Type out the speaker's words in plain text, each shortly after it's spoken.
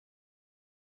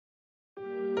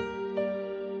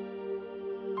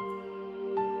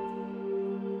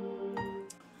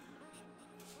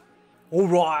All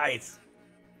right.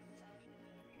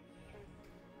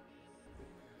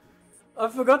 I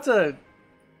forgot to...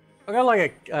 I got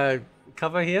like a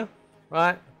cover here,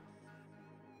 right?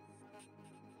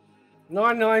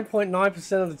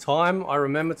 99.9% of the time, I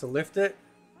remember to lift it.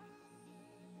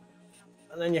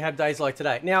 And then you have days like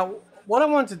today. Now, what I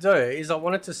wanted to do is I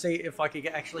wanted to see if I could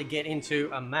actually get into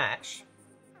a match.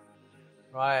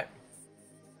 Right.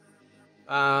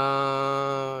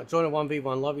 Join a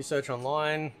 1v1 lobby search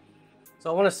online. So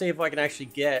I want to see if I can actually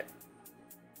get...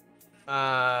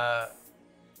 oh,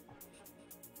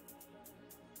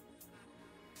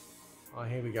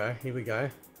 here we go. Here we go.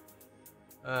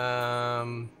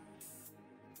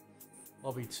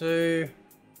 Lobby 2.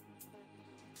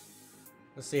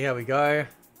 Let's see how we go.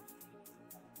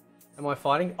 Am I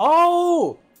fighting?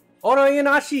 Oh! Oro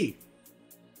Yanashi!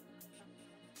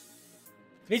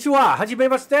 Konnichiwa!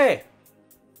 Hajimemashite!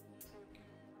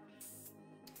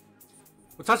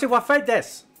 Watashi wa fate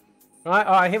desu!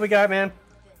 Alright, here we go, man.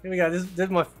 Here we go. This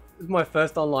is my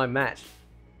first online match.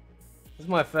 This is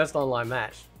my first online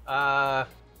match. I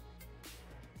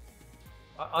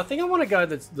think I want to go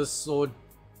the sword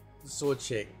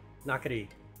chick. Nakiri.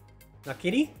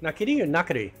 Nakiri? Nakiri or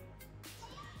Nakiri?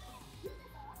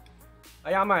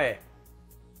 Ayame.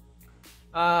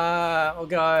 We'll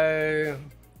go...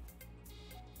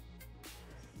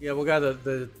 Yeah, we'll go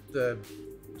the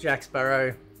Jack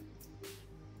Sparrow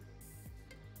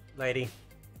lady.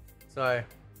 So...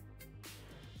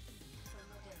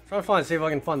 try to see if I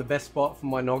can find the best spot for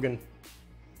my noggin.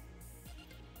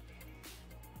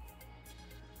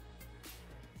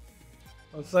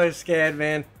 I'm so scared,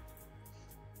 man.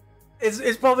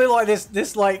 It's probably like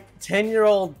this like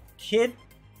 10-year-old kid,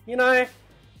 you know?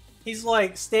 He's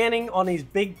like standing on his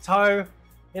big toe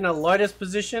in a lotus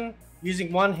position,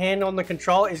 using one hand on the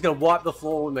controller. He's gonna wipe the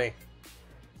floor with me.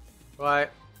 Right?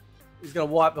 He's gonna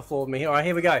wipe the floor with me. Alright,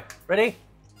 here we go. Ready?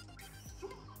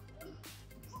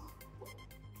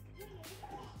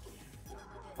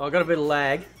 Oh, I got a bit of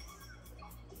lag.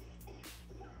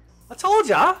 I told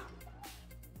ya!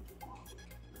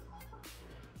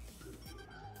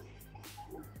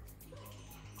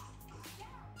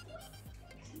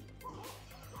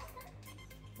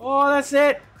 Oh, that's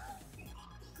it.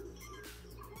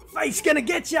 Fate's gonna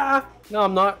get ya. No,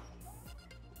 I'm not.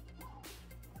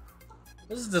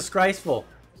 This is disgraceful.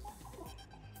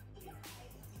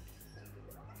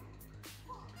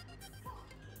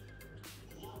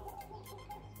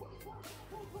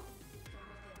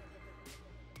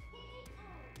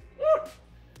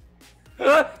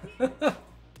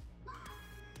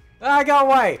 Ah, go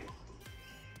away.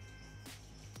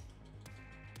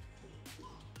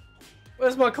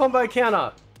 Where's my combo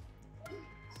counter?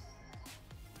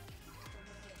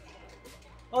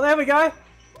 Oh, there we go.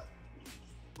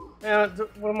 Now,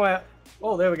 what am I...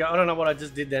 Oh, there we go. I don't know what I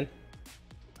just did then.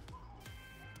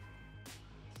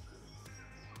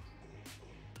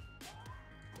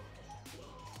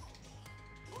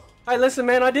 Hey, listen,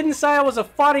 man. I didn't say I was a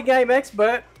fighting game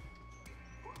expert.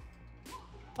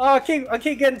 Oh, I keep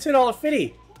getting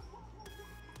 $2.50.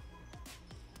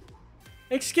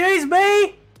 Excuse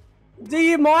me? Do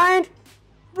you mind?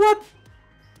 What?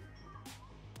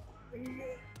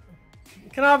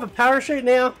 Can I have a parachute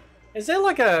now? Is there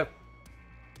like a...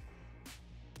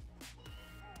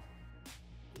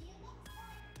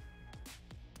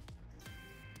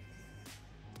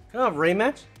 Can I have a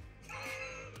rematch?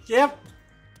 Yep.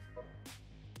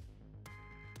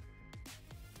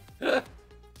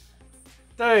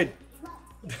 Dude.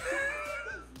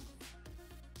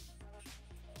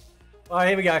 Oh,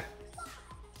 here we go.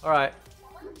 Alright.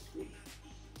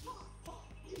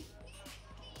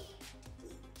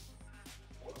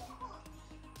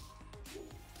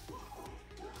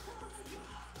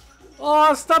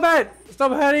 Oh, stop it!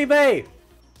 Stop hurting me!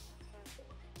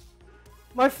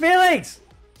 My feelings!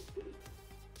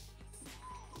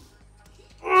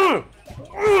 Oh!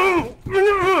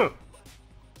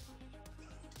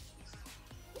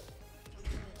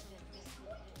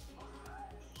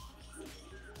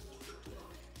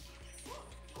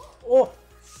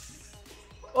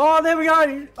 Oh, there we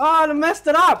go! Oh, I messed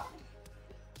it up!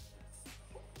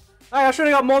 Hey, I should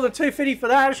have got more than 250 for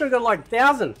that. I should have got like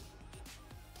 1,000.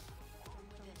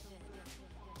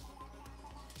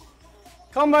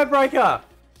 Combo breaker!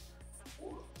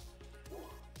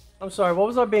 I'm sorry, what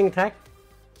was I being attacked?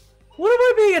 What am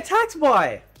I being attacked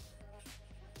by?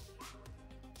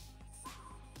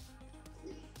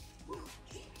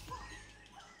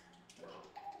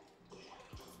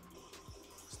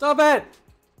 Stop it!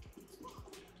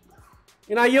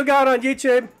 You know, you're going on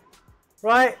YouTube,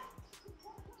 right?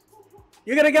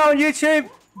 You're gonna go on YouTube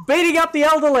beating up the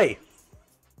elderly.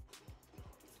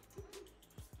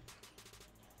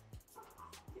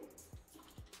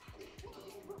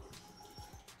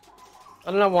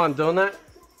 I don't know why I'm doing that.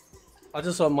 I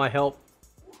just thought it might help.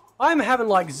 I'm having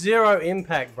like 0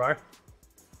 impact, bro.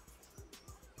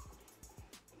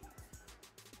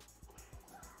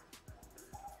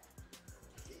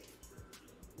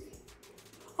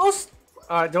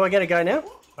 Alright, do I get a go now?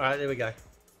 Alright, there we go.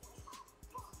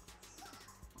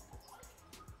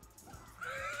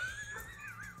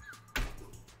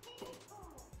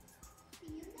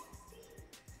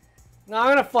 No, I'm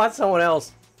gonna fight someone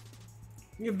else.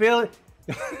 You're barely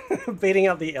beating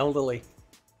up the elderly.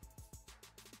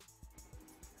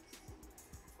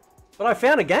 But I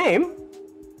found a game.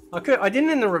 I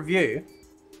didn't in the review.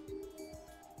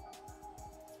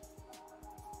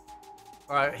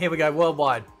 Alright, here we go,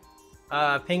 worldwide.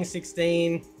 Ping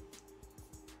 16.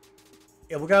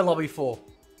 Yeah, we'll go lobby 4.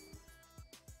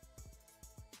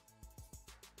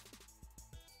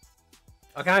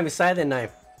 I can't even say their name.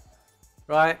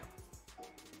 Right?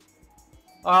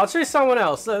 I'll choose someone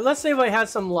else. Let's see if we have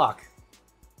some luck.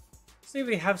 See if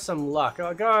we have some luck.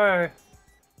 I'll go...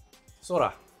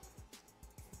 Sorta.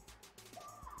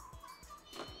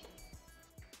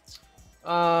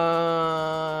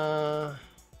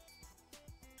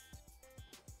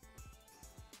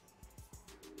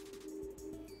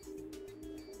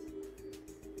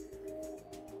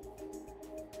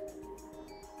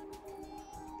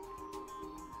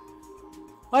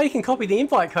 Oh, you can copy the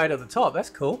invite code at the top. That's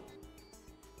cool.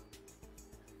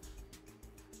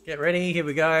 Get ready. Here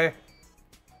we go.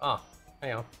 Oh,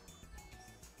 hang on.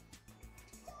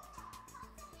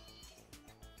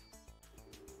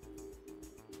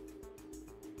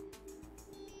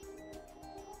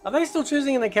 Are they still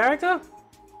choosing in the character?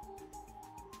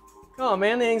 Oh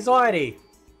man, the anxiety.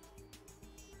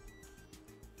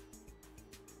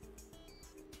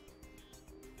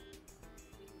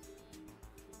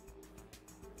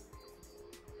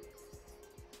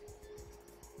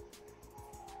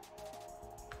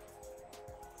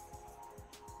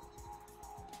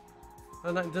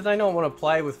 Do they not want to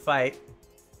play with fate?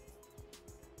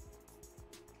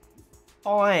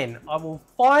 Fine, I will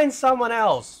find someone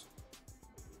else.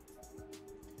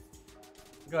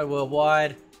 Go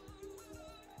worldwide.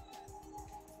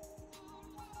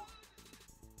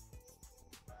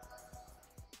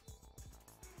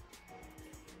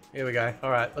 Here we go.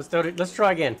 Alright, let's do it. Let's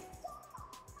try again.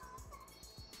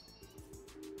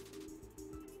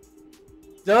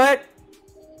 Do it!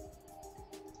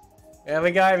 There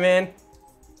we go, man.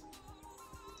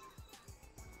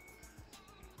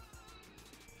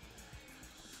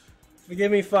 Forgive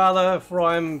me, Father, for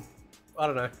I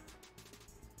don't know.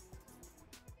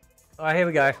 Alright, here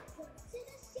we go.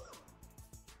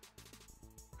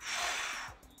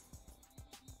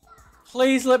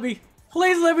 Please let me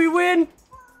win!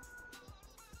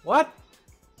 What?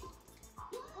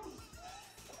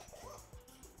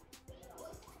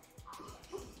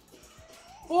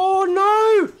 Oh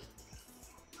no!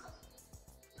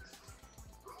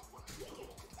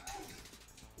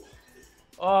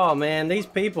 Oh man, these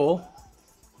people.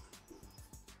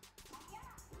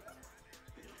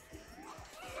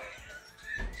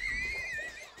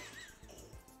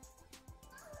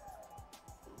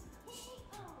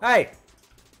 Hey!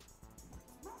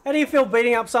 How do you feel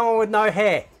beating up someone with no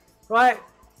hair? Right?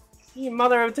 Your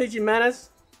mother ever teach you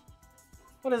manners?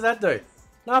 What does that do?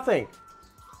 Nothing.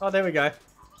 Oh, there we go.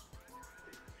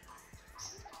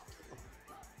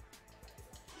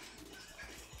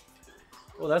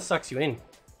 Well, that sucks you in.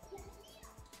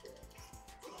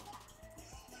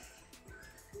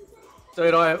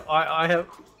 Dude, I have...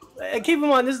 Keep in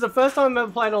mind, this is the first time I've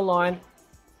ever played online.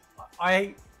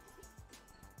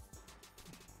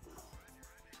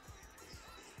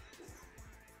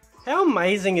 How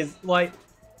amazing is, like...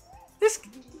 This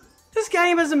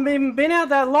game hasn't even been out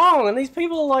that long, and these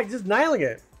people are, like, just nailing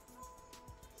it.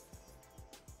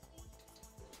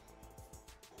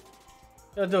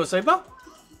 Can I do a super?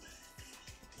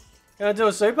 Can I do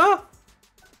a super?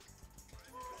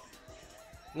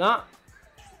 Nah.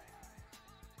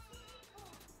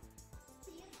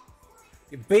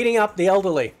 You're beating up the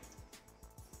elderly.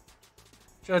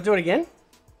 Should I do it again?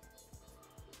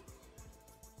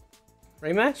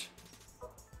 Rematch?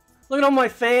 Look at all my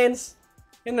fans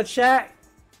in the chat.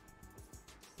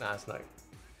 Nah, it's no.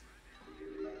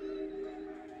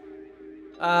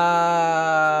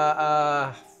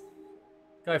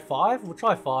 Go 5? We'll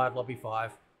try 5, lobby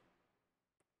 5.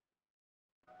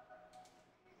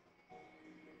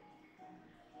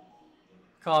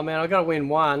 Oh man, I gotta win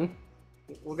 1.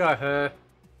 We'll go her.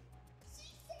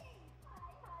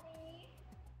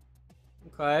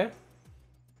 Okay.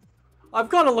 I've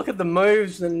got to look at the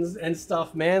moves and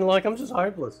stuff, man. Like, I'm just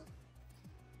hopeless.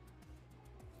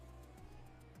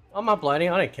 I'm uploading,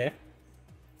 I don't care.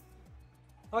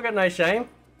 I got no shame,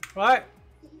 right?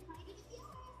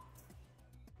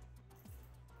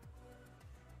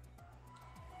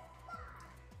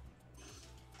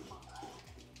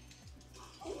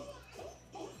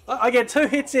 I get 2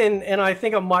 hits in and I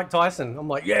think I'm Mike Tyson. I'm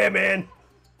like, yeah, man.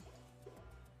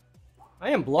 I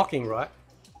am blocking, right?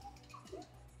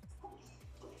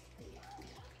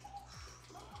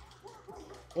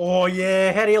 Oh,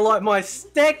 yeah. How do you like my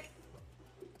stick?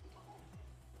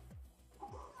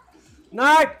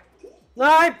 No!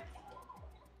 No!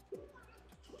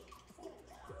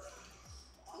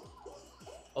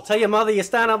 I'll tell your mother you're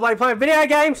starting up like playing video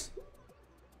games.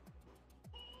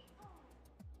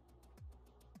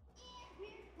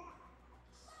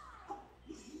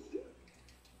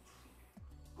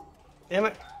 Damn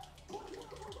it.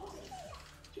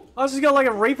 I just got like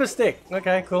a Reaper stick.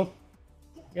 Okay, cool.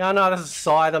 Yeah, no, this is a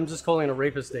scythe. I'm just calling it a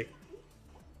Reaper stick.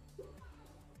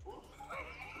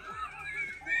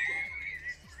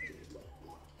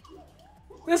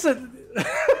 This is...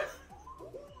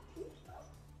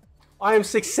 I am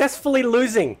successfully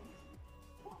losing.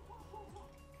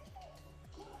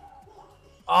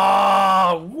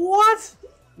 Oh, what?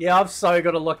 Yeah, I've so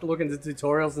got to look into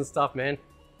tutorials and stuff, man.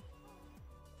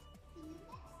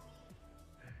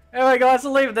 Anyway, guys,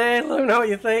 I'll leave it there. Let me know what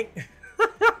you think.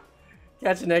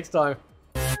 Catch you next time.